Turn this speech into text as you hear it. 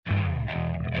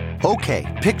Okay,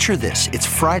 picture this. It's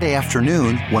Friday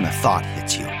afternoon when a thought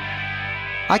hits you.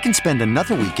 I can spend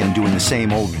another weekend doing the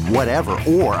same old whatever,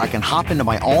 or I can hop into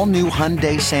my all-new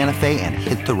Hyundai Santa Fe and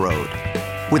hit the road.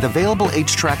 With available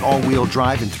H-Track all-wheel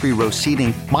drive and 3-row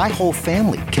seating, my whole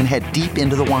family can head deep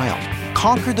into the wild.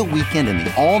 Conquer the weekend in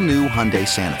the all-new Hyundai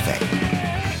Santa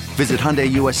Fe. Visit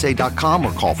HyundaiUSA.com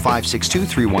or call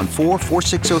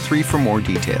 562-314-4603 for more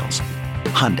details.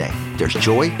 Hyundai, there's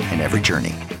joy in every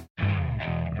journey.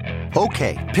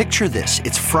 Okay, picture this.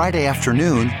 It's Friday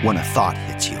afternoon when a thought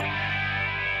hits you.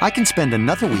 I can spend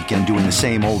another weekend doing the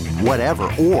same old whatever,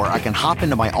 or I can hop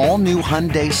into my all-new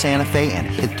Hyundai Santa Fe and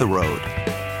hit the road.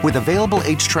 With available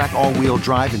H-Track all-wheel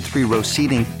drive and 3-row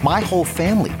seating, my whole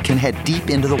family can head deep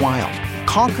into the wild.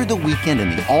 Conquer the weekend in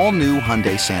the all-new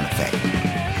Hyundai Santa Fe.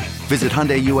 Visit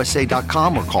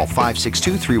HyundaiUSA.com or call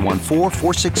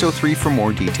 562-314-4603 for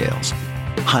more details.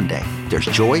 Hyundai, there's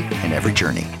joy in every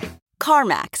journey.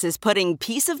 CarMax is putting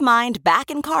peace of mind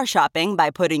back in car shopping by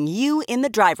putting you in the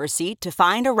driver's seat to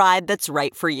find a ride that's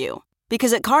right for you.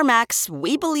 Because at CarMax,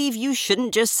 we believe you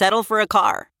shouldn't just settle for a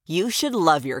car. You should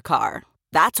love your car.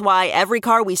 That's why every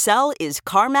car we sell is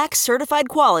CarMax certified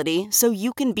quality, so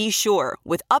you can be sure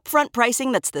with upfront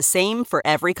pricing that's the same for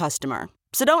every customer.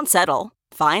 So don't settle.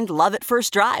 Find love at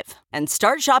first drive and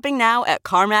start shopping now at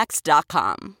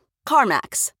CarMax.com.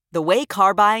 CarMax, the way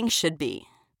car buying should be.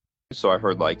 So I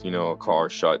heard a car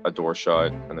shut, a door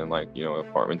shut, and then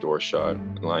apartment door shut,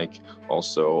 and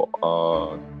also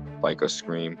a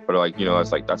scream. But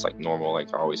that's normal. I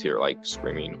always hear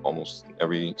screaming almost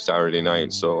every Saturday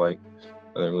night. So I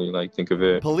didn't really think of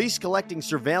it. Police collecting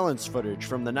surveillance footage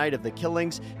from the night of the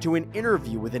killings to an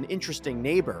interview with an interesting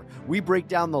neighbor. We break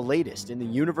down the latest in the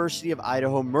University of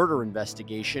Idaho murder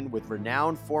investigation with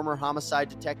renowned former homicide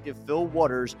detective Phil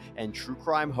Waters and true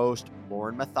crime host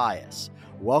Lauren Matthias.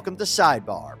 Welcome to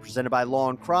Sidebar, presented by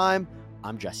Law and Crime.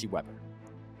 I'm Jesse Weber.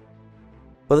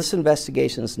 Well, this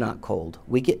investigation is not cold.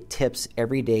 We get tips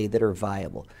every day that are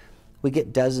viable. We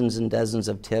get dozens and dozens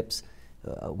of tips.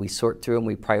 We sort through them,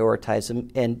 we prioritize them,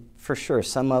 and for sure,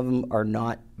 some of them are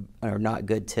not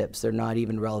good tips. They're not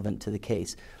even relevant to the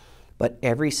case. But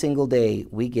every single day,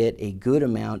 we get a good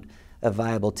amount of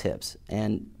viable tips,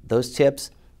 and those tips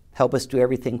help us do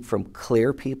everything from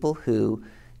clear people who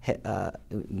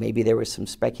maybe there was some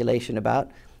speculation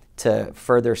about, to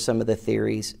further some of the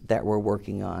theories that we're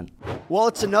working on. Well,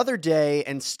 it's another day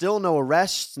and still no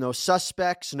arrests, no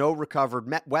suspects, no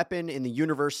recovered weapon in the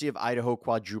University of Idaho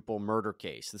quadruple murder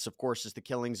case. This, of course, is the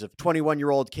killings of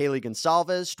 21-year-old Kaylee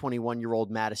Gonsalves, 21-year-old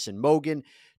Madison Mogan,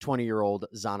 20-year-old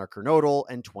Zana Kernodle,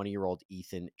 and 20-year-old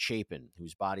Ethan Chapin,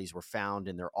 whose bodies were found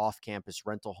in their off-campus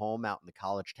rental home out in the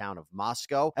college town of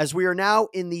Moscow. As we are now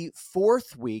in the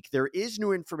fourth week, there is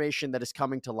new information that is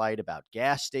coming to light about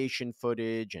gas station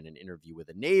footage and an interview with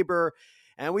a neighbor.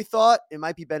 And we thought it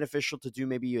might be beneficial to do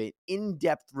maybe an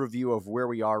in-depth review of where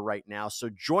we are right now. So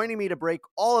joining me to break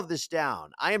all of this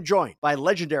down, I am joined by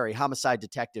legendary homicide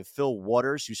detective Phil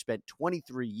Waters, who spent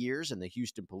 23 years in the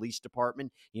Houston Police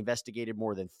Department. He investigated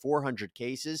more than 400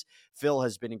 cases. Phil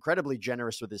has been incredibly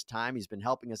generous with his time. He's been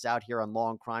helping us out here on Law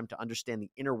and Crime to understand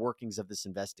the inner workings of this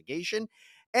investigation.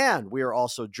 And we are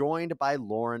also joined by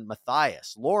Lauren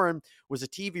Matthias. Lauren was a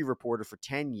TV reporter for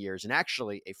 10 years and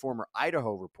actually a former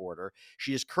Idaho reporter.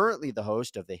 She is currently the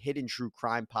host of the Hidden True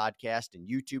Crime podcast and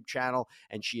YouTube channel,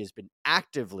 and she has been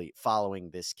actively following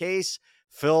this case.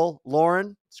 Phil,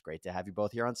 Lauren, it's great to have you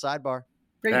both here on Sidebar.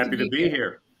 Great Happy to be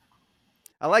here.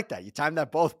 I like that. You timed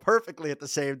that both perfectly at the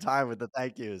same time with the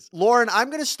thank yous. Lauren, I'm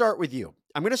going to start with you.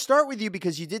 I'm going to start with you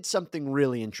because you did something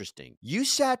really interesting. You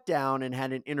sat down and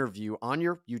had an interview on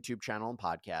your YouTube channel and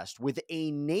podcast with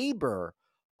a neighbor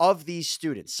of these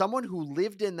students, someone who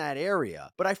lived in that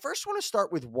area. But I first want to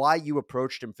start with why you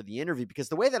approached him for the interview, because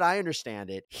the way that I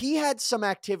understand it, he had some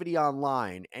activity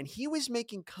online and he was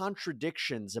making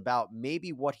contradictions about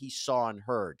maybe what he saw and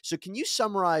heard. So can you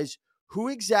summarize who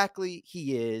exactly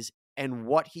he is and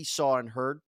what he saw and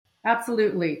heard?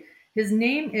 Absolutely. His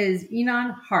name is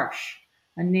Enon Harsh,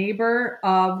 a neighbor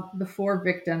of the 4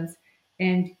 victims,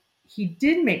 and he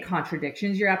did make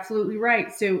contradictions. You're absolutely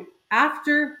right. So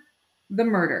after the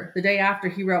murder, the day after,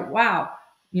 he wrote, wow,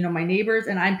 my neighbors,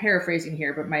 and I'm paraphrasing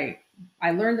here, but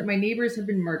I learned that my neighbors have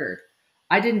been murdered.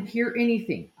 I didn't hear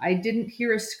anything. I didn't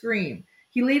hear a scream.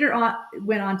 He later on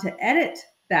went on to edit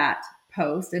that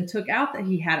post and took out that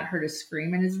he hadn't heard a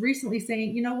scream, and is recently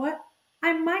saying, you know what?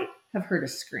 I might have heard a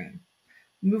scream.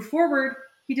 Move forward,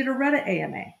 he did a Reddit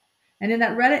AMA. And in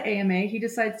that Reddit AMA, he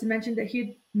decides to mention that he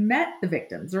had met the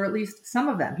victims, or at least some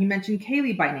of them. He mentioned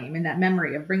Kaylee by name in that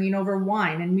memory of bringing over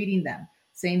wine and meeting them,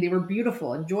 saying they were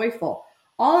beautiful and joyful.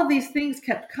 All of these things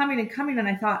kept coming and coming. And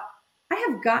I thought, I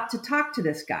have got to talk to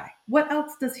this guy. What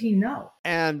else does he know?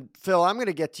 And Phil, I'm going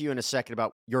to get to you in a second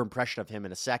about your impression of him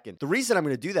in a second. The reason I'm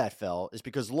going to do that, Phil, is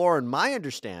because Lauren, my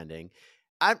understanding,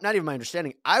 I'm not even my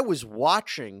understanding, I was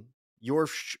watching your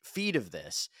feed of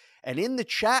this, and in the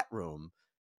chat room,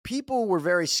 people were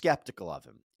very skeptical of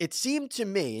him. It seemed to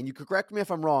me, and you could correct me if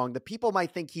I'm wrong, that people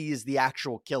might think he is the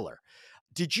actual killer.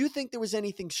 Did you think there was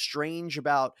anything strange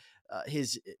about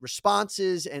his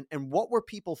responses, and what were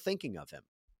people thinking of him?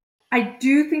 I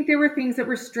do think there were things that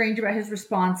were strange about his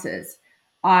responses.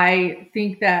 I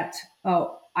think that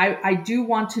I do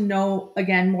want to know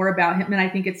again more about him, and I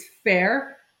think it's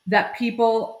fair that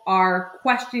people are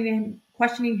questioning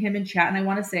him in chat. And I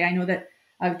want to say I know that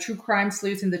true crime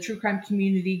sleuths and the true crime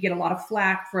community get a lot of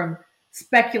flack from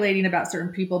speculating about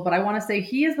certain people, but I want to say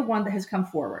he is the one that has come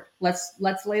forward. Let's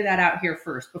lay that out here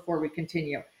first before we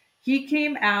continue. He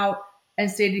came out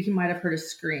and stated he might have heard a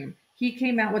scream. He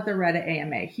came out with the Reddit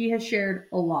AMA. He has shared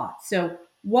a lot. So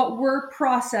what we're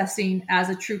processing as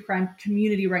a true crime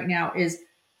community right now is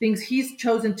things he's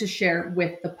chosen to share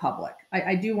with the public.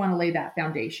 I do want to lay that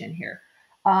foundation here.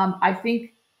 I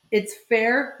think it's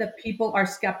fair that people are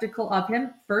skeptical of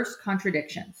him. First,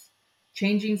 contradictions,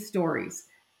 changing stories,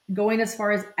 going as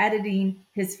far as editing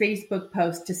his Facebook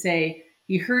post to say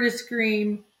he heard a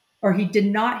scream or he did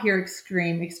not hear a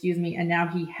scream, excuse me, and now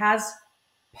he has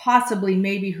possibly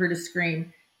maybe heard a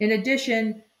scream. In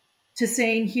addition to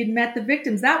saying he had met the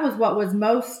victims, that was what was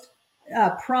most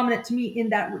prominent to me in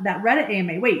that Reddit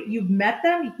AMA. Wait, you've met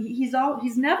them? He's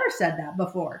never said that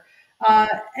before.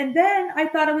 And then I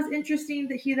thought it was interesting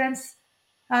that he then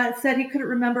said he couldn't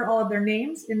remember all of their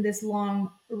names in this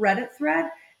long Reddit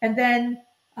thread, and then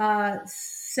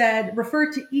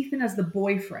referred to Ethan as the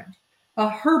boyfriend,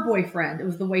 her boyfriend. It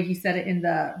was the way he said it in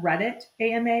the Reddit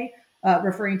AMA.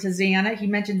 Referring to Xana. He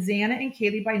mentioned Xana and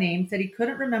Kaylee by name, said he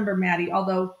couldn't remember Maddie,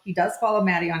 although he does follow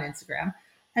Maddie on Instagram.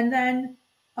 And then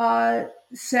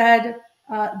said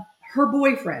her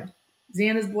boyfriend,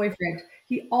 Xana's boyfriend.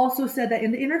 He also said that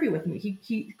in the interview with me.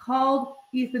 He called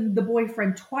Ethan the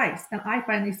boyfriend twice, and I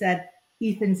finally said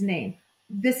Ethan's name.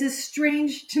 This is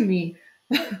strange to me.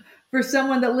 For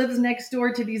someone that lives next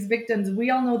door to these victims, we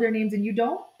all know their names and you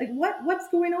don't? Like, what's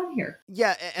going on here?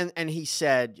 Yeah, and he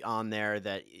said on there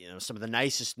that, some of the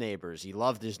nicest neighbors, he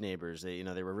loved his neighbors. They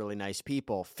were really nice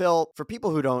people. Phil, for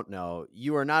people who don't know,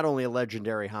 you are not only a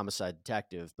legendary homicide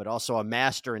detective, but also a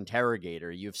master interrogator.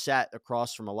 You've sat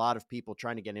across from a lot of people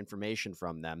trying to get information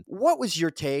from them. What was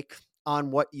your take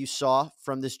on what you saw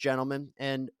from this gentleman?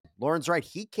 And Lauren's right,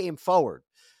 he came forward.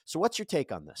 So what's your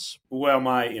take on this? Well,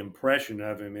 my impression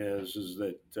of him is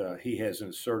that he has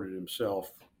inserted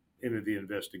himself into the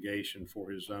investigation for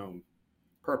his own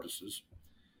purposes.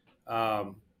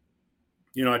 I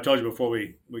told you before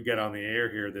we get on the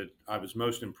air here that I was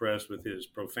most impressed with his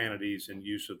profanities and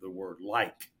use of the word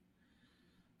 "like."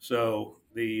 So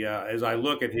as I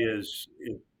look at his...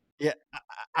 Yeah,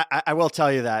 I will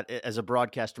tell you that as a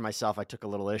broadcaster myself, I took a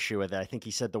little issue with it. I think he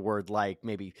said the word "like"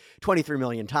 maybe 23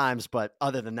 million times, but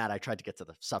other than that, I tried to get to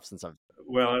the substance of it.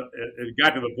 Well, it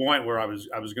got to the point where I was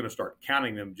going to start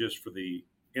counting them just for the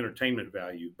entertainment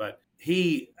value. But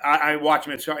I watch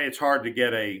him. It's hard to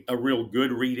get a real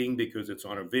good reading because it's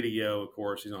on a video. Of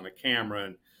course, he's on a camera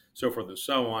and so forth and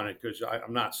so on. Because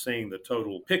I'm not seeing the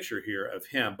total picture here of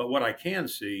him. But what I can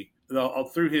see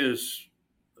through his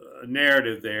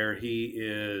narrative there, he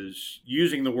is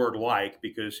using the word "like"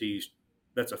 because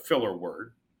that's a filler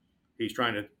word. He's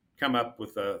trying to come up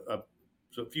with a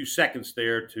few seconds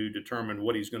there to determine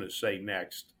what he's going to say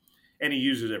next, and he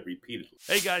uses it repeatedly.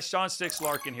 Hey guys, Sean Sticks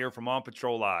Larkin here from On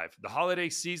Patrol Live. The holiday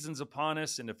season's upon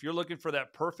us, and if you're looking for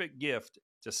that perfect gift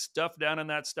to stuff down in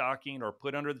that stocking or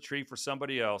put under the tree for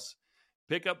somebody else,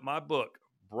 pick up my book,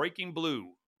 Breaking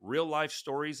Blue, Real Life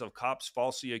Stories of Cops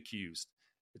Falsely Accused.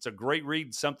 It's a great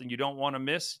read, something you don't want to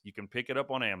miss. You can pick it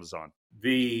up on Amazon.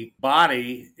 The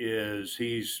body is,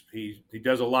 he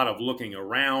does a lot of looking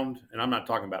around, and I'm not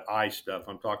talking about eye stuff.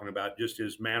 I'm talking about just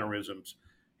his mannerisms.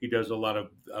 He does a lot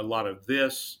of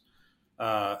this,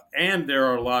 and there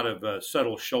are a lot of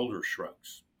subtle shoulder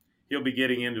shrugs. He'll be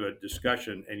getting into a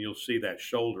discussion, and you'll see that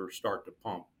shoulder start to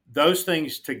pump. Those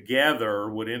things together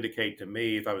would indicate to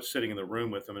me, if I was sitting in the room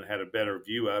with him and had a better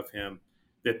view of him,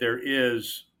 that there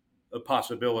is a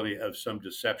possibility of some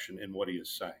deception in what he is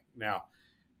saying. Now,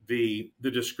 the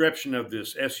description of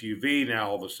this SUV now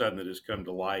all of a sudden that has come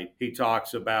to light, he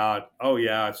talks about, oh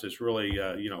yeah, it's this really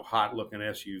hot looking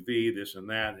SUV, this and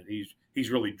that, and he's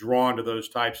really drawn to those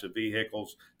types of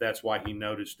vehicles. That's why he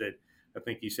noticed it. I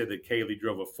think he said that Kaylee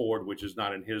drove a Ford, which is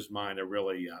not in his mind a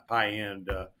really high-end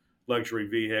luxury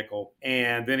vehicle.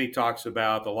 And then he talks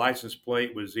about the license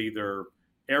plate was either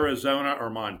Arizona or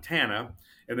Montana,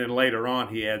 and then later on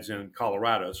he adds in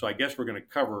Colorado. So I guess we're going to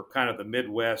cover kind of the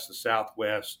Midwest, the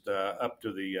Southwest, up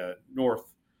to the north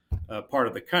part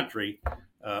of the country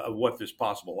of what this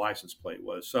possible license plate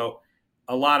was. So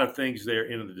a lot of things there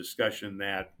in the discussion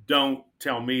that don't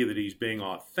tell me that he's being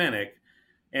authentic.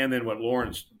 And then what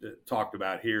Lauren's talked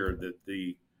about here, that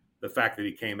the fact that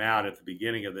he came out at the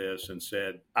beginning of this and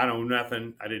said, I don't know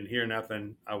nothing, I didn't hear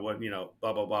nothing, I wasn't,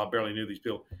 blah, blah, blah, barely knew these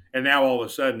people. And now all of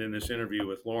a sudden in this interview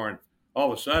with Lauren,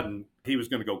 all of a sudden he was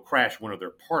going to go crash one of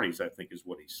their parties, I think is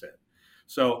what he said.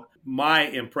 So my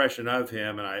impression of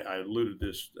him, and I alluded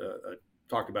this,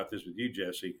 talked about this with you,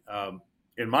 Jesse,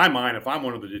 in my mind, if I'm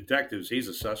one of the detectives, he's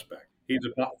a suspect.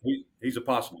 He's a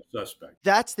possible suspect.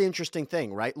 That's the interesting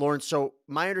thing, right, Lauren? So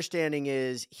my understanding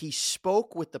is he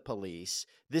spoke with the police.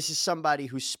 This is somebody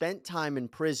who spent time in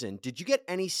prison. Did you get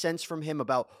any sense from him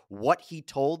about what he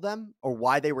told them or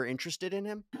why they were interested in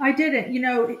him? I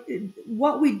didn't.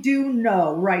 What we do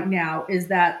know right now is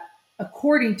that,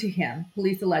 according to him,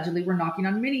 police allegedly were knocking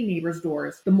on many neighbors'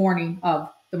 doors the morning of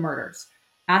the murders,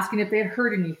 asking if they had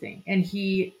heard anything. And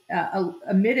he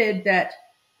admitted that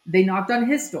they knocked on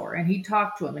his door and he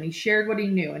talked to him and he shared what he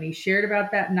knew and he shared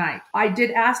about that night. I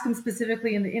did ask him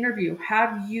specifically in the interview,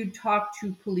 have you talked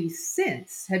to police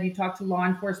since? Have you talked to law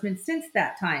enforcement since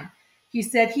that time? He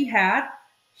said he had.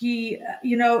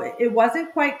 It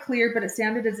wasn't quite clear, but it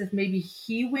sounded as if maybe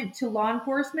he went to law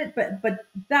enforcement, but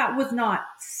that was not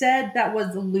said, that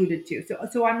was alluded to.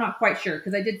 So I'm not quite sure,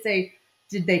 because I did say,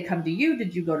 did they come to you?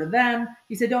 Did you go to them?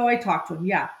 He said, oh, I talked to him.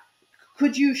 Yeah.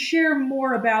 Could you share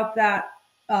more about that?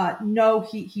 No,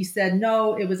 he said,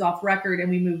 no, it was off record and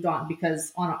we moved on,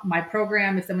 because on my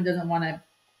program, if someone doesn't want to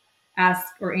ask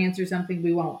or answer something,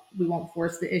 we won't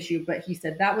force the issue. But he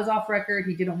said that was off record.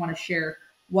 He didn't want to share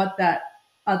what that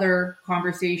other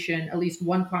conversation, at least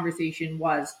one conversation,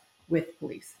 was with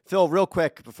police. Phil, real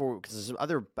quick before, because there's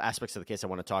other aspects of the case I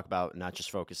want to talk about, not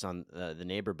just focus on the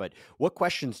neighbor, but what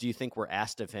questions do you think were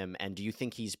asked of him? And do you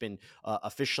think he's been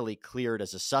officially cleared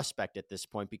as a suspect at this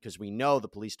point? Because we know the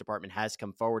police department has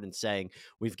come forward and saying,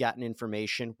 we've gotten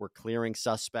information, we're clearing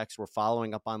suspects, we're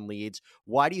following up on leads.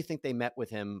 Why do you think they met with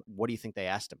him? What do you think they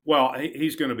asked him? Well,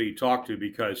 he's going to be talked to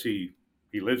because he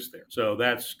lives there. So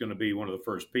that's going to be one of the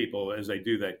first people, as they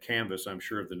do that canvas, I'm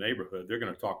sure, of the neighborhood. They're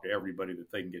going to talk to everybody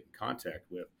that they can get in contact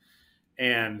with.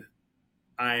 And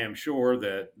I am sure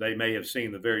that they may have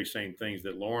seen the very same things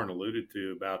that Lauren alluded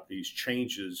to about these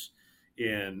changes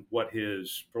in what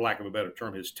his, for lack of a better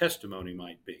term, his testimony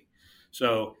might be.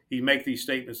 So he make these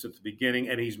statements at the beginning,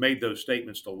 and he's made those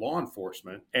statements to law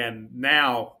enforcement. And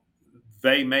now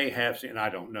they may have seen, and I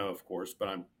don't know, of course, but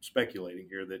I'm speculating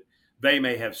here, that they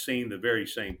may have seen the very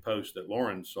same post that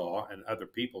Lauren saw and other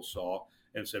people saw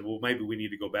and said, well, maybe we need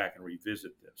to go back and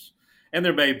revisit this. And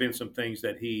there may have been some things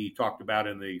that he talked about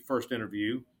in the first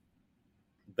interview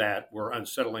that were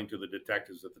unsettling to the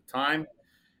detectives at the time.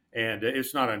 And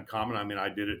it's not uncommon. I mean, I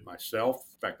did it myself.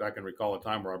 In fact, I can recall a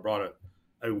time where I brought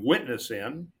a witness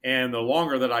in, and the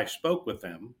longer that I spoke with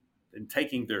them and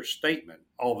taking their statement,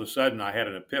 all of a sudden I had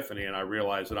an epiphany and I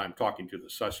realized that I'm talking to the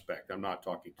suspect. I'm not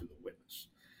talking to the witness.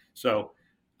 So,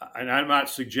 and I'm not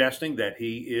suggesting that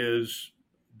he is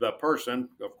the person,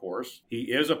 of course. He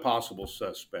is a possible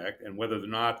suspect, and whether or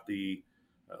not the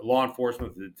law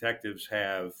enforcement, the detectives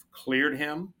have cleared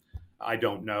him, I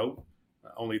don't know.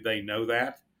 Only they know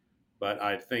that. But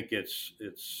I think it's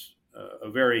a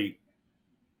very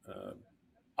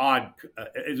odd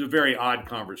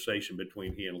conversation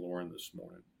between he and Lauren this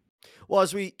morning. Well,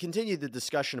 as we continue the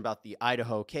discussion about the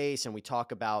Idaho case and we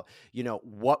talk about,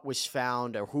 what was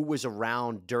found or who was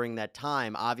around during that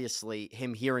time, obviously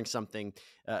him hearing something,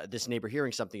 this neighbor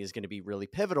hearing something is going to be really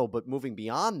pivotal. But moving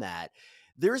beyond that,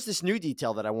 there's this new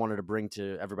detail that I wanted to bring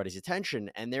to everybody's attention,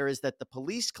 and there is that the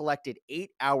police collected 8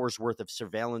 hours worth of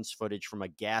surveillance footage from a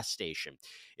gas station.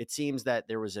 It seems that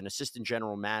there was an assistant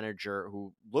general manager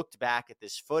who looked back at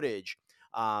this footage,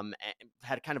 and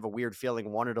had kind of a weird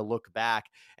feeling, wanted to look back,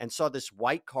 and saw this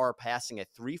white car passing at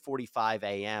 3:45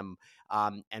 a.m.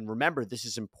 And remember, this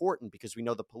is important because we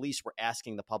know the police were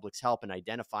asking the public's help in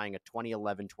identifying a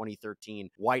 2011, 2013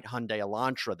 white Hyundai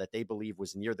Elantra that they believe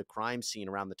was near the crime scene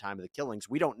around the time of the killings.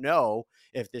 We don't know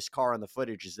if this car on the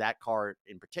footage is that car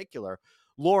in particular.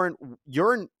 Lauren,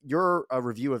 your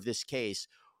review of this case,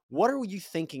 what are you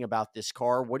thinking about this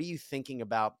car? What are you thinking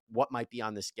about what might be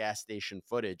on this gas station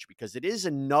footage? Because it is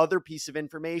another piece of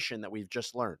information that we've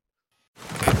just learned.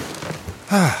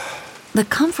 The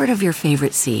comfort of your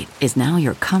favorite seat is now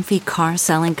your comfy car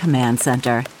selling command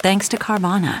center, thanks to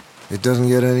Carvana. It doesn't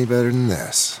get any better than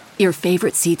this. Your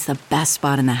favorite seat's the best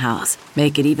spot in the house.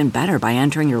 Make it even better by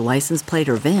entering your license plate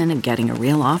or VIN and getting a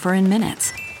real offer in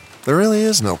minutes. There really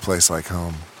is no place like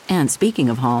home. And speaking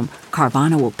of home,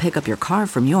 Carvana will pick up your car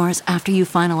from yours after you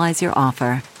finalize your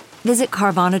offer. Visit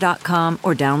Carvana.com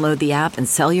or download the app and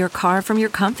sell your car from your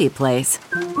comfy place.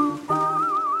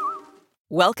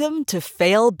 Welcome to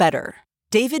Fail Better,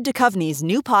 David Duchovny's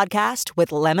new podcast with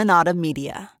Lemonada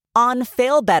Media. On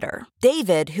Fail Better,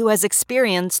 David, who has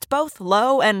experienced both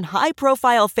low and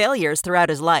high-profile failures throughout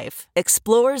his life,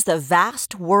 explores the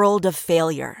vast world of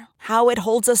failure, how it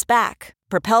holds us back,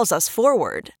 propels us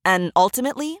forward, and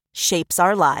ultimately shapes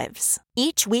our lives.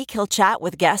 Each week he'll chat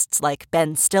with guests like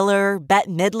Ben Stiller, Bette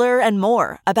Midler, and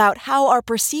more about how our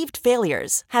perceived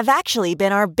failures have actually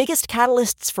been our biggest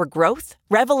catalysts for growth,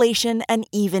 revelation, and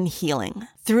even healing.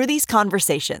 Through these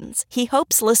conversations, he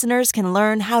hopes listeners can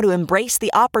learn how to embrace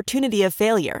the opportunity of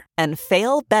failure and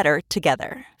fail better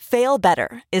together. Fail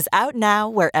Better is out now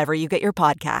wherever you get your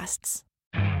podcasts.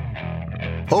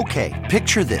 Okay,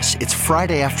 picture this. It's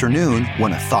Friday afternoon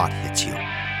when a thought hits you.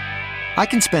 I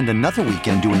can spend another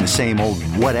weekend doing the same old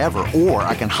whatever, or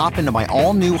I can hop into my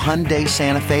all-new Hyundai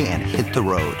Santa Fe and hit the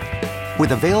road.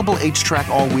 With available H-Track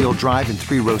all-wheel drive and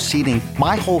 3-row seating,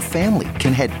 my whole family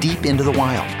can head deep into the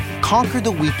wild. Conquer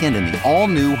the weekend in the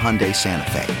all-new Hyundai Santa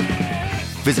Fe.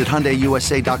 Visit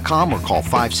HyundaiUSA.com or call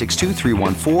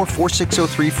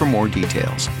 562-314-4603 for more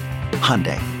details.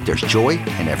 Hyundai, there's joy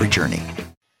in every journey.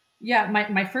 Yeah,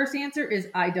 my first answer is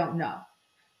I don't know.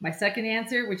 My second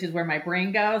answer, which is where my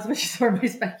brain goes, which is where my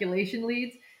speculation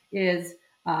leads, is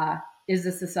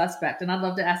this a suspect? And I'd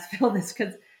love to ask Phil this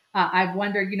because I've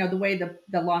wondered, the way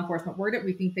the law enforcement word it,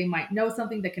 we think they might know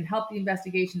something that can help the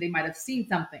investigation. They might have seen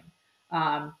something.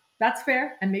 That's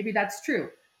fair, and maybe that's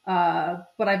true.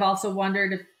 But I've also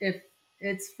wondered if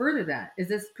it's further than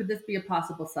that. Could this be a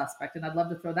possible suspect? And I'd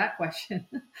love to throw that question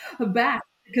back.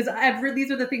 Because these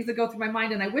are the things that go through my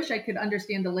mind, and I wish I could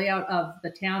understand the layout of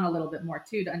the town a little bit more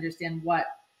too, to understand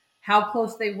how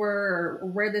close they were or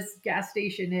where this gas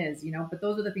station is, But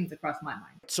those are the things that cross my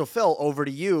mind. So Phil, over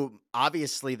to you.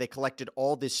 Obviously, they collected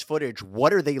all this footage.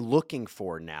 What are they looking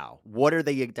for now? What are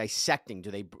they dissecting?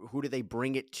 Who do they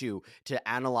bring it to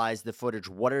analyze the footage?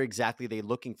 What are exactly they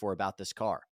looking for about this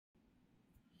car?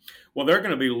 Well, they're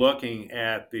going to be looking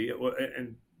at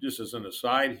and just as an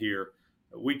aside here,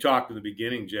 we talked in the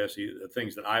beginning, Jesse, the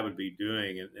things that I would be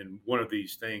doing. And one of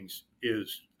these things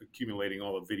is accumulating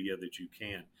all the video that you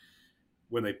can.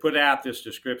 When they put out this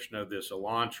description of this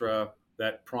Elantra,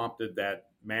 that prompted that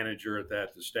manager at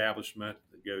that establishment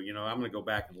to go, I'm going to go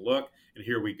back and look, and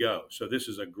here we go. So this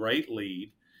is a great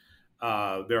lead.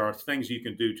 There are things you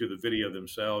can do to the video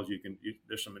themselves.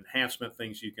 There's some enhancement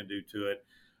things you can do to it,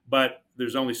 but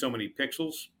there's only so many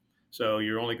pixels. So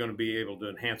you're only going to be able to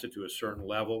enhance it to a certain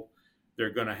level. They're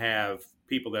going to have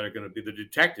people that are going to be, the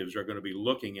detectives are going to be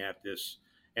looking at this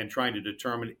and trying to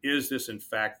determine, is this in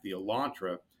fact the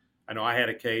Elantra? I know I had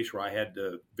a case where I had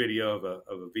the video of a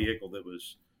vehicle that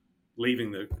was leaving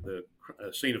the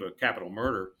scene of a capital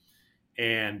murder.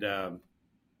 And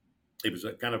it was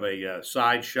kind of a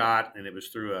side shot, and it was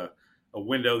through a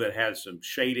window that had some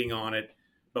shading on it.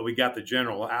 But we got the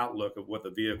general outlook of what the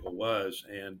vehicle was,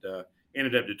 and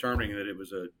ended up determining that it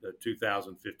was a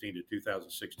 2015 to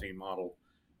 2016 model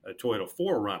Toyota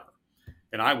 4Runner.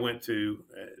 And I went to,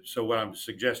 so what I'm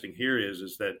suggesting here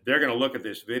is that they're going to look at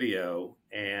this video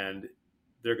and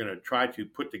they're going to try to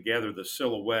put together the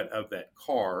silhouette of that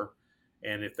car,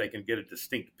 and if they can get a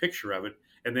distinct picture of it,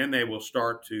 and then they will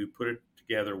start to put it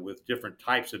together with different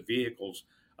types of vehicles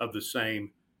of the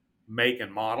same make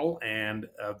and model and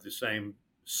of the same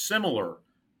similar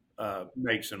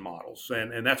makes and models.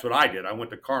 And that's what I did. I went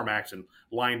to CarMax and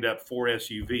lined up 4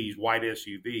 SUVs, white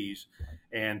SUVs,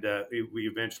 and we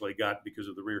eventually got, because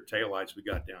of the rear taillights, we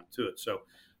got down to it. So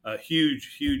a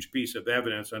huge piece of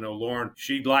evidence. I know Lauren,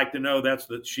 she'd like to know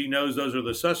she knows those are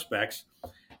the suspects.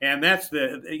 And that's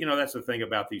the thing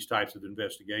about these types of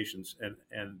investigations and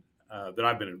that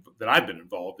I've been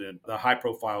involved in, the high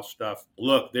profile stuff.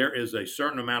 Look, there is a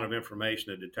certain amount of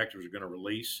information that detectives are going to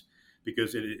release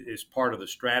because it is part of the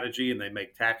strategy, and they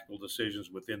make tactical decisions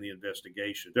within the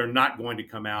investigation. They're not going to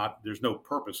come out. There's no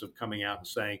purpose of coming out and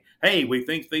saying, hey, we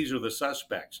think these are the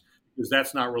suspects, because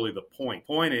that's not really the point.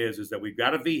 Point is that we've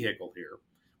got a vehicle here.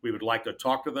 We would like to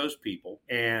talk to those people,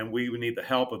 and we would need the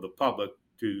help of the public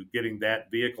to getting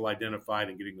that vehicle identified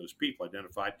and getting those people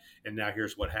identified. And now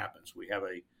here's what happens. We have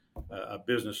a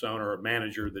business owner or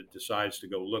manager that decides to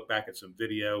go look back at some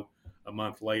video a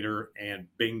month later, and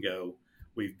bingo,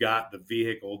 we've got the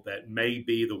vehicle that may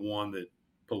be the one that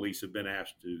police have been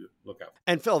asked to look out for.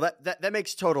 And Phil, that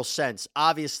makes total sense.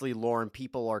 Obviously, Lauren,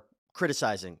 people are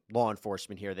criticizing law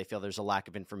enforcement here. They feel there's a lack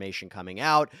of information coming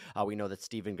out. We know that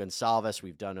Stephen Gonsalves,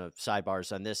 we've done a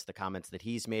sidebars on this, the comments that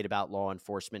he's made about law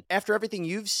enforcement. After everything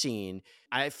you've seen,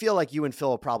 I feel like you and Phil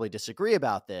will probably disagree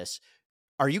about this.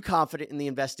 Are you confident in the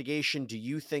investigation? Do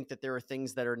you think that there are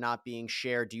things that are not being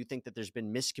shared? Do you think that there's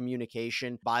been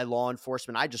miscommunication by law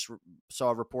enforcement? I just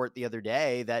saw a report the other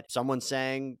day that someone's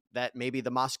saying that maybe the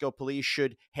Moscow police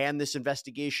should hand this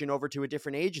investigation over to a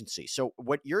different agency. So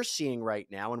what you're seeing right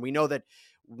now, and we know that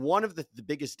one of the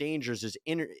biggest dangers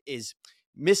is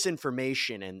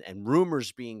misinformation and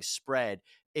rumors being spread.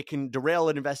 It can derail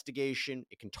an investigation.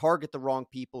 It can target the wrong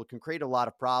people. It can create a lot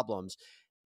of problems.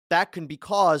 That can be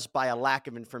caused by a lack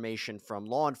of information from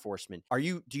law enforcement.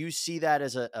 Do you see that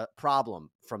as a problem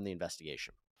from the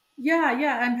investigation?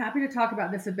 Yeah, I'm happy to talk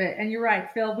about this a bit. And you're right,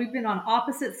 Phil, we've been on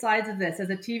opposite sides of this. As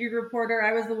a TV reporter,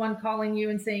 I was the one calling you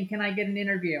and saying, "Can I get an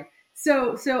interview?"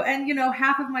 And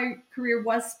half of my career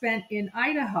was spent in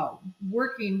Idaho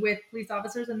working with police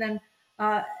officers. And then,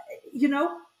 uh, you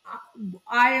know,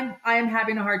 I am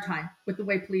having a hard time with the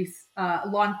way police,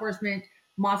 law enforcement,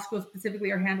 Moscow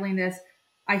specifically, are handling this.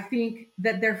 I think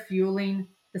that they're fueling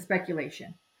the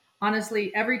speculation.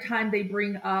 Honestly, every time they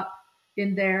bring up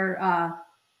in their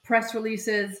press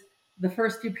releases, the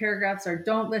first few paragraphs are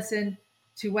 "Don't listen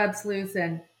to web sleuths,"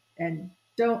 and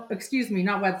don't excuse me,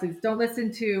 not web sleuths. Don't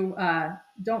listen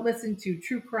to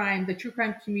true crime, the true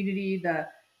crime community, the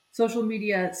social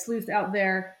media sleuths out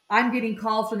there. I'm getting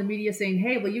calls from the media saying,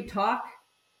 "Hey, will you talk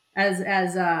as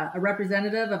a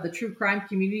representative of the true crime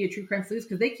community, a true crime sleuths,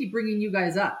 because they keep bringing you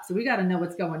guys up. So we got to know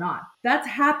what's going on." That's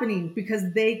happening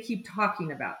because they keep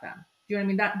talking about them. Do you know what I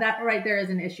mean? That right there is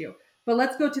an issue. But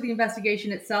let's go to the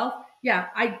investigation itself. Yeah,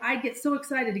 I get so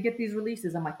excited to get these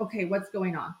releases. I'm like, okay, what's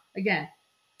going on? Again,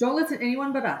 don't listen to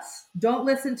anyone but us. Don't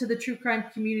listen to the true crime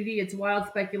community. It's wild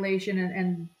speculation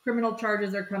and criminal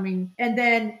charges are coming. And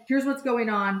then here's what's going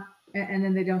on. And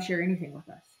then they don't share anything with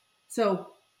us. So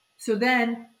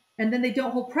then they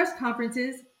don't hold press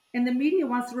conferences, and the media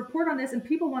wants to report on this, and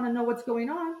people want to know what's going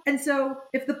on. And so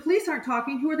if the police aren't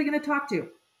talking, who are they going to talk to?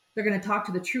 They're going to talk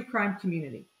to the true crime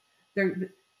community.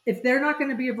 If they're not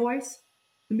going to be a voice,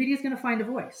 the media is going to find a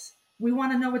voice. We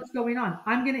want to know what's going on.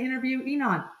 I'm going to interview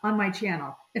Enon on my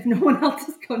channel if no one else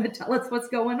is going to tell us what's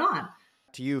going on.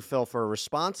 To you, Phil, for a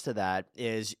response to that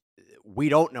is, we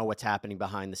don't know what's happening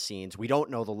behind the scenes. We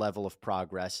don't know the level of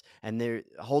progress, and they're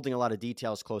holding a lot of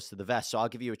details close to the vest. So I'll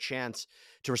give you a chance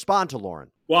to respond to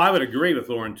Lauren. Well, I would agree with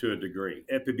Lauren to a degree.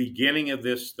 At the beginning of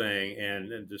this thing,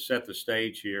 and to set the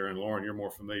stage here, and Lauren, you're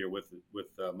more familiar with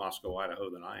Moscow,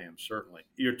 Idaho than I am, certainly.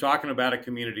 You're talking about a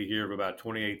community here of about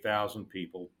 28,000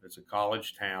 people. It's a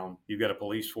college town. You've got a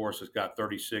police force that's got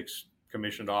 36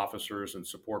 commissioned officers and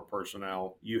support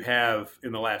personnel. You have,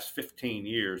 in the last 15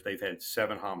 years, they've had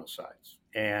 7 homicides.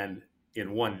 And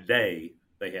in one day,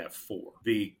 they have 4.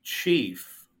 The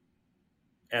chief,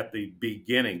 at the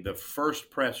beginning, the first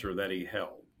presser that he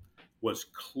held, was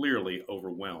clearly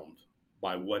overwhelmed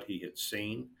by what he had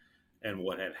seen and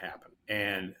what had happened.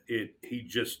 And he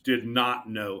just did not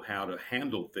know how to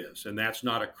handle this. And that's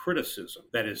not a criticism.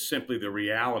 That is simply the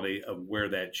reality of where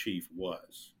that chief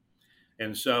was.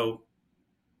 And so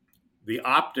the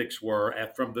optics were,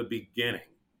 from the beginning,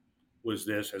 was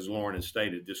this, as Lauren has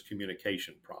stated, this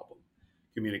communication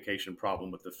problem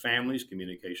with the families,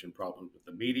 communication problem with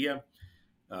the media,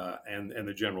 and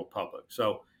the general public.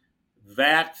 So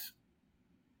that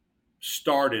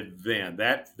started then.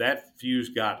 That fuse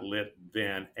got lit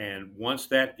then, and once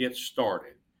that gets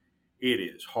started, it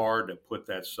is hard to put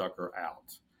that sucker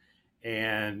out.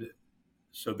 And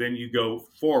so then you go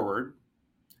forward,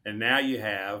 and now you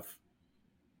have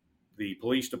the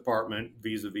police department,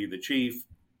 vis-a-vis the chief,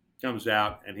 comes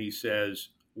out and he says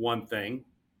one thing.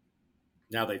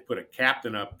 Now they've put a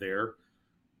captain up there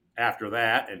after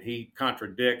that, and he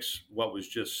contradicts what was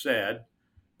just said.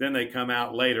 Then they come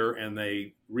out later and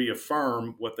they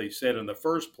reaffirm what they said in the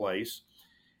first place.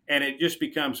 And it just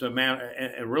becomes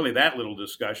and really that little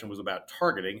discussion was about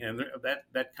targeting. And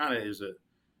that kind of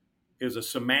is a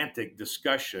semantic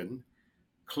discussion.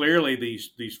 Clearly,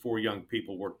 these 4 young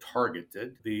people were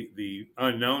targeted. The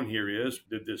unknown here is,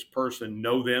 did this person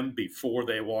know them before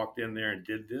they walked in there and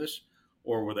did this?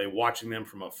 Or were they watching them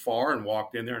from afar and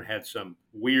walked in there and had some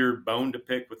weird bone to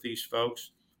pick with these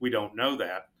folks? We don't know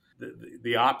that.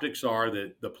 The optics are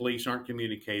that the police aren't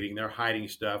communicating. They're hiding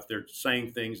stuff. They're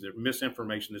saying things. They're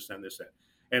misinformation, this and this.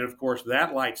 And, of course,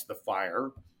 that lights the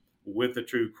fire with the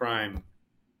true crime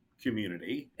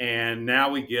community. And now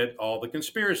we get all the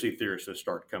conspiracy theorists that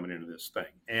start coming into this thing.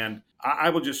 And I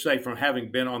will just say, from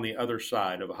having been on the other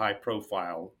side of a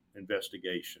high-profile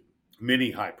investigation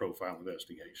many high-profile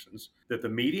investigations, that the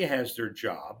media has their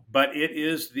job, but it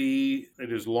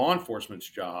is law enforcement's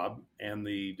job and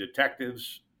the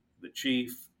detectives, the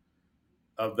chief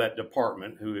of that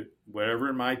department, whatever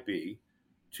it might be,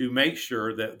 to make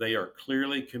sure that they are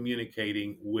clearly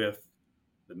communicating with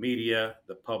the media,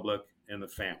 the public, and the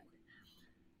family.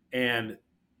 And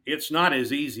it's not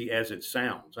as easy as it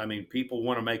sounds. I mean, people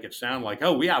want to make it sound like,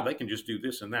 oh, yeah, they can just do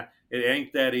this and that. It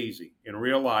ain't that easy. In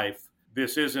real life,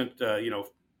 this isn't, going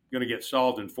to get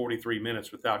solved in 43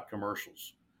 minutes without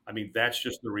commercials. I mean, that's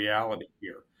just the reality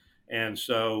here. And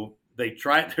so they're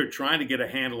trying to get a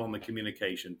handle on the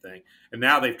communication thing. And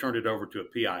now they've turned it over to a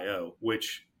PIO,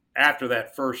 which after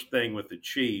that first thing with the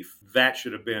chief, that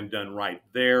should have been done right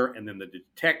there. And then the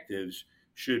detectives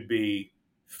should be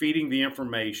feeding the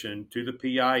information to the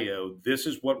PIO. This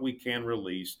is what we can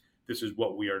release. This is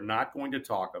what we are not going to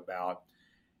talk about.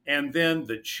 And then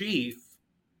the chief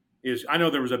I know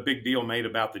there was a big deal made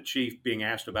about the chief being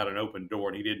asked about an open door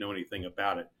and he didn't know anything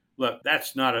about it. Look,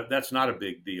 that's not a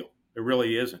big deal. It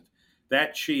really isn't.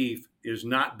 That chief is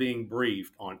not being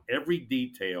briefed on every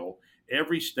detail,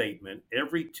 every statement,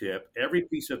 every tip, every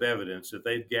piece of evidence that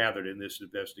they've gathered in this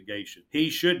investigation.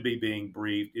 He should be being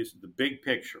briefed. It's the big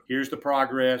picture. Here's the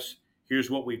progress.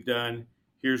 Here's what we've done.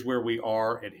 Here's where we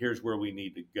are, and here's where we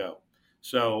need to go.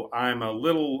 So I'm a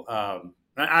little,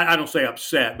 I don't say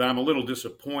upset, but I'm a little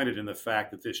disappointed in the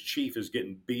fact that this chief is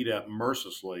getting beat up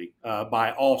mercilessly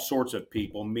by all sorts of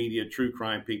people, media, true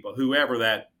crime people, whoever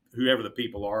the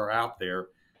people are out there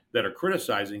that are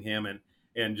criticizing him.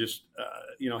 And just,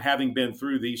 having been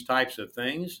through these types of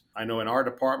things, I know in our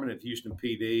department at Houston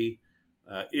PD,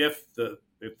 if the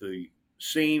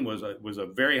scene was a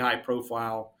very high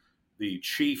profile, the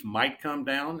chief might come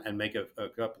down and make a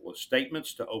couple of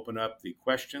statements to open up the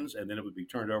questions, and then it would be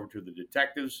turned over to the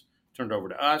detectives, turned over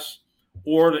to us,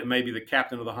 or that maybe the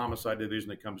captain of the homicide division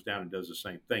that comes down and does the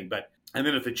same thing. And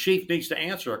then if the chief needs to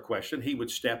answer a question, he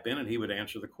would step in and he would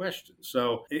answer the question.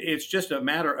 So it's just a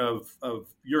matter of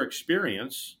your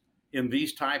experience in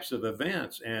these types of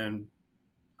events. And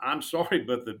I'm sorry,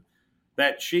 but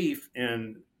that chief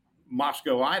in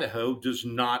Moscow, Idaho does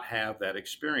not have that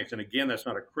experience. And again, that's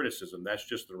not a criticism. That's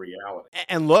just the reality.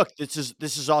 And look, this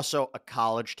is also a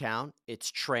college town.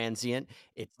 It's transient.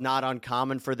 It's not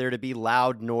uncommon for there to be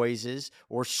loud noises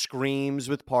or screams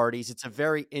with parties. It's a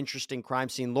very interesting crime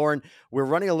scene. Lauren, we're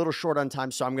running a little short on time,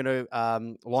 so I'm going to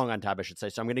long on time, I should say.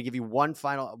 So I'm going to give you one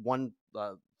final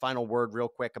word real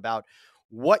quick about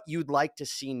what you'd like to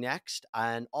see next.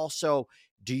 And also,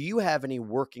 do you have any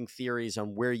working theories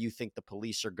on where you think the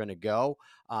police are going to go?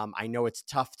 I know it's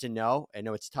tough to know. I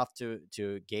know it's tough to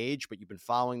gauge, but you've been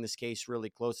following this case really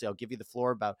closely. I'll give you the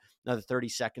floor about another 30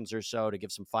 seconds or so to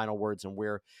give some final words on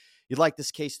where you'd like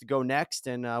this case to go next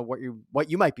and what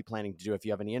you might be planning to do if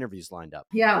you have any interviews lined up.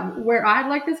 Yeah, where I'd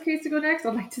like this case to go next,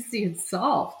 I'd like to see it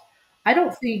solved. I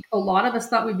don't think a lot of us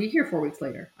thought we'd be here 4 weeks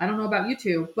later. I don't know about you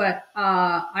two, but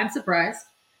I'm surprised.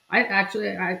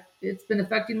 It's been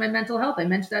affecting my mental health. I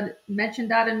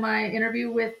mentioned that in my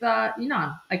interview with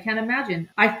Enon. I can't imagine.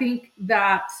 I think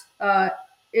that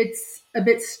it's a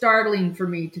bit startling for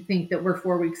me to think that we're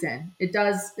 4 weeks in. It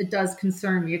does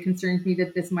concern me. It concerns me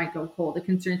that this might go cold. It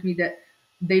concerns me that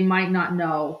they might not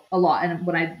know a lot. And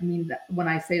when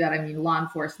I say that, I mean law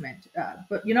enforcement.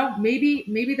 But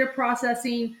maybe they're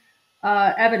processing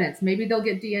evidence. Maybe they'll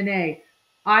get DNA.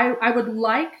 I would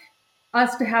like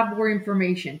us to have more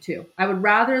information too. I would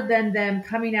rather than them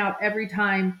coming out every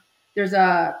time there's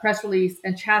a press release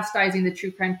and chastising the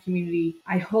true crime community.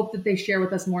 I hope that they share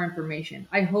with us more information.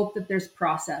 I hope that there's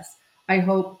process. I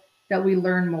hope that we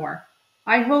learn more.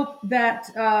 I hope that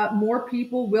more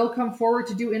people will come forward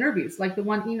to do interviews like the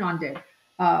one Enon did.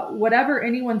 Whatever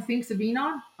anyone thinks of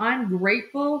Enon, I'm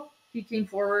grateful he came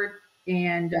forward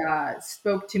and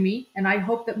spoke to me. And I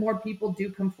hope that more people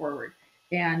do come forward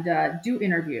and do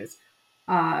interviews.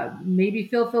 Maybe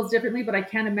Phil feels differently, but I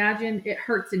can't imagine it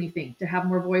hurts anything to have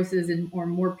more voices or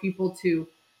more people to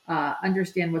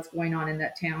understand what's going on in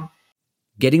that town.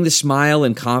 Getting the smile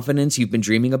and confidence you've been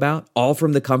dreaming about, all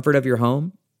from the comfort of your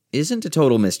home, isn't a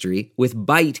total mystery with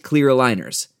Byte clear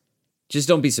aligners. Just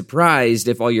don't be surprised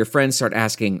if all your friends start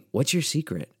asking, "What's your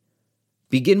secret?"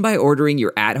 Begin by ordering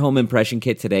your at-home impression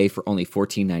kit today for only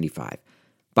 $14.95.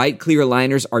 Byte clear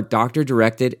aligners are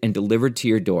doctor-directed and delivered to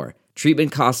your door.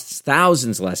 Treatment costs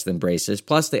thousands less than braces,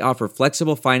 plus they offer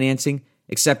flexible financing,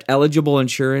 accept eligible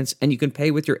insurance, and you can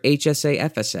pay with your HSA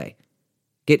FSA.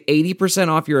 Get 80%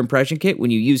 off your impression kit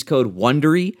when you use code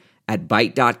WONDERY at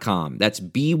Byte.com. That's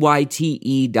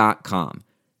BYTE.com.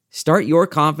 Start your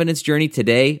confidence journey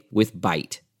today with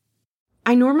Byte.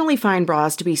 I normally find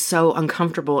bras to be so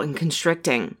uncomfortable and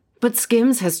constricting. But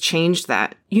Skims has changed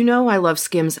that. You know I love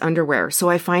Skims underwear,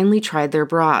 so I finally tried their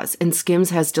bras, and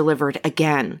Skims has delivered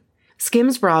again.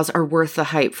 Skims bras are worth the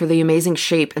hype for the amazing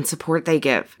shape and support they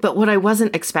give. But what I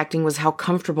wasn't expecting was how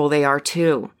comfortable they are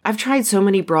too. I've tried so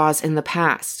many bras in the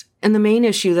past, and the main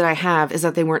issue that I have is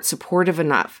that they weren't supportive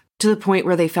enough, to the point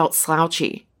where they felt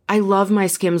slouchy. I love my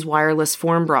Skims wireless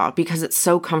form bra because it's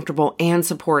so comfortable and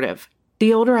supportive.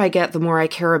 The older I get, the more I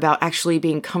care about actually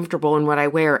being comfortable in what I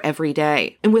wear every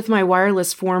day. And with my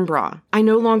wireless form bra, I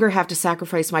no longer have to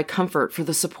sacrifice my comfort for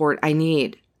the support I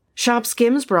need. Shop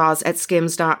Skims bras at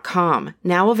skims.com,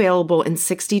 now available in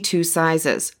 62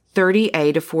 sizes,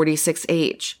 30A to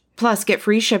 46H. Plus, get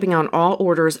free shipping on all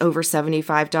orders over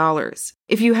 $75.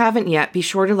 If you haven't yet, be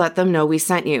sure to let them know we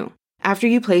sent you. After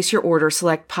you place your order,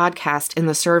 select podcast in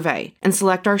the survey and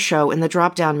select our show in the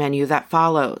drop-down menu that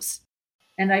follows.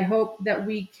 And I hope that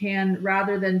we can,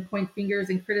 rather than point fingers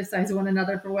and criticize one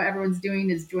another for what everyone's doing,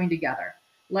 is join together.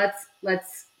 Let's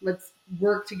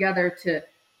work together to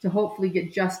hopefully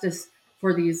get justice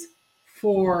for these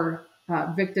four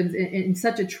victims in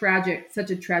such a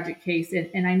tragic case.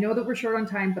 And I know that we're short on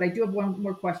time, but I do have one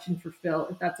more question for Phil,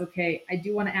 if that's okay. I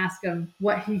do want to ask him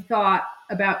what he thought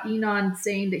about Enon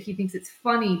saying that he thinks it's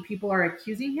funny people are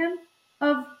accusing him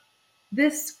of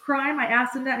this crime. I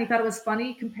asked him that, and he thought it was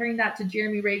funny, comparing that to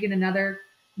Jeremy Reagan, another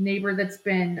neighbor that's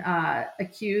been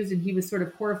accused, and he was sort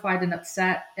of horrified and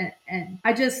upset. And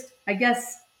I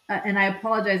guess, and I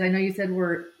apologize, I know you said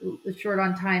we're short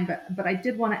on time, but I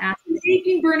did want to ask an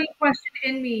aching, burning question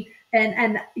in me.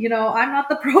 And you know, I'm not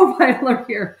the profiler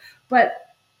here,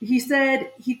 but he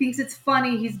said he thinks it's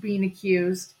funny he's being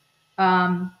accused.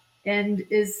 And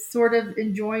is sort of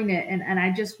enjoying it. And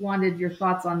I just wanted your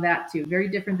thoughts on that too. Very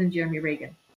different than Jeremy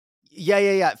Reagan.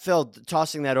 Yeah. Phil,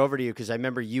 tossing that over to you, because I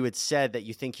remember you had said that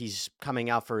you think he's coming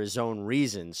out for his own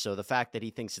reasons. So the fact that he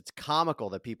thinks it's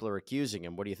comical that people are accusing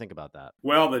him, what do you think about that?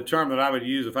 Well, the term that I would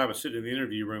use if I was sitting in the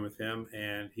interview room with him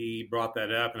and he brought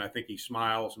that up, and I think he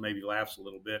smiles, maybe laughs a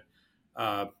little bit,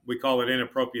 we call it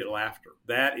inappropriate laughter.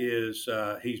 That is,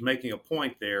 he's making a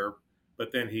point there,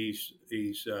 but then he's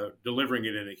delivering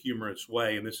it in a humorous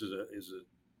way, and this is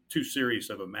too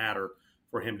serious of a matter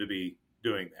for him to be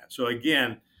doing that. So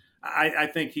again, I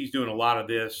think he's doing a lot of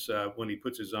this when he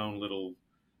puts his own little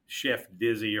Chef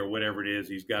Dizzy or whatever it is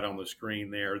he's got on the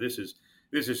screen there. This is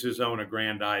his own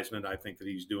aggrandizement. I think that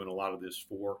he's doing a lot of this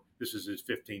for. This is his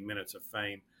 15 minutes of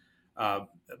fame.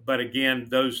 But again,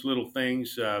 those little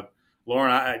things,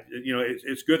 Lauren,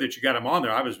 it's good that you got him on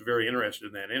there. I was very interested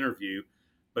in that interview.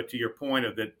 But to your point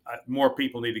of that, more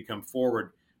people need to come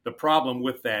forward. The problem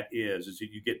with that is that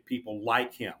you get people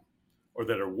like him, or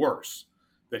that are worse,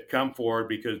 that come forward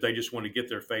because they just want to get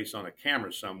their face on a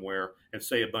camera somewhere and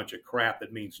say a bunch of crap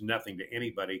that means nothing to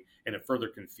anybody, and it further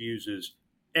confuses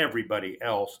everybody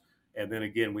else. And then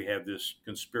again, we have this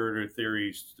conspirator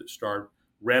theories that start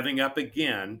revving up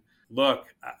again. Look,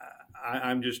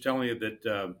 I'm just telling you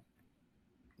that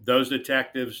those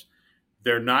detectives,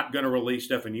 they're not going to release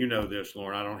stuff, and you know this,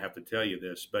 Lauren. I don't have to tell you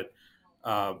this, but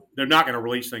they're not going to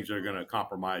release things that are going to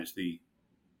compromise the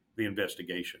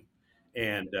investigation.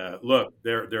 And look,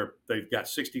 they've got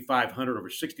 6,500 over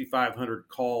 6,500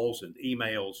 calls and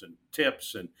emails and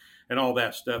tips and all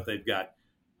that stuff. They've got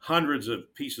hundreds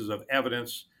of pieces of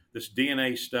evidence. This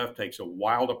DNA stuff takes a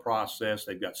while to process.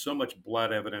 They've got so much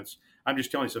blood evidence. I'm just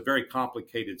telling you, it's a very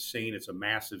complicated scene. It's a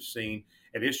massive scene,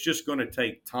 and it's just going to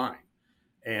take time.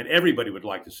 And everybody would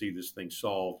like to see this thing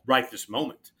solved right this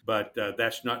moment, but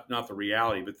that's not the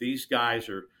reality. But these guys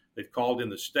they've called in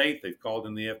the state, they've called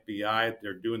in the FBI,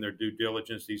 they're doing their due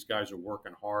diligence. These guys are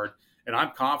working hard, and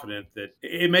I'm confident that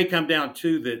it may come down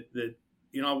to that.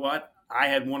 You know what? I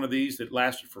had one of these that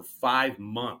lasted for 5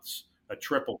 months, a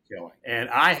triple killing, and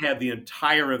I had the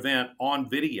entire event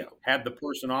on video. Had the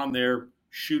person on there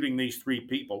shooting these 3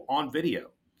 people on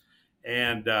video,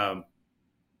 and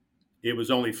it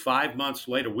was only 5 months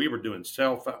later. We were doing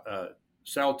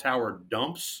cell tower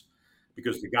dumps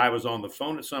because the guy was on the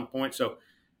phone at some point. So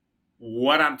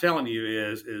what I'm telling you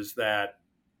is that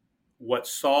what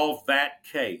solved that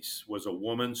case was a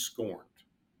woman scorned.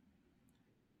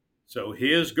 So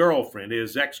his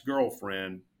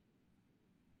ex-girlfriend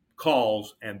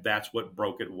calls, and that's what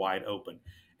broke it wide open.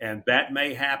 And that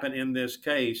may happen in this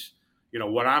case. You know,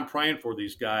 what I'm praying for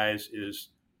these guys is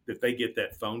that they get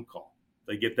that phone call.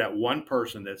 They get that one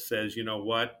person that says, you know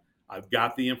what, I've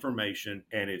got the information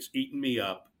and it's eating me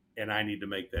up and I need to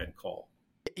make that call.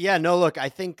 Yeah, no, look, I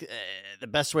think the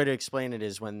best way to explain it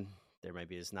is when there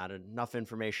maybe is not enough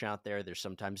information out there. There's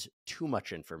sometimes too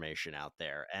much information out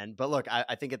there. But look,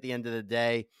 I think at the end of the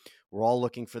day, we're all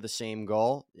looking for the same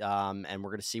goal. And we're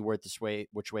going to see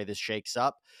which way this shakes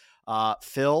up.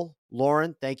 Phil,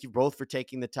 Lauren, thank you both for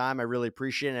taking the time. I really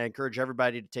appreciate it. And I encourage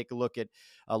everybody to take a look at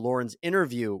Lauren's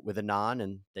interview with Anand,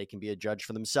 and they can be a judge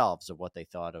for themselves of what they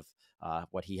thought of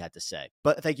what he had to say.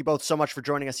 But thank you both so much for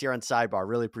joining us here on Sidebar.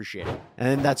 Really appreciate it.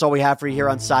 And that's all we have for you here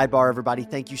on Sidebar, everybody.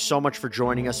 Thank you so much for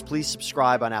joining us. Please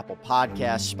subscribe on Apple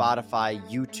Podcasts, Spotify,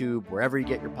 YouTube, wherever you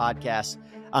get your podcasts.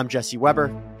 I'm Jesse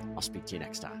Weber. I'll speak to you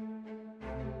next time.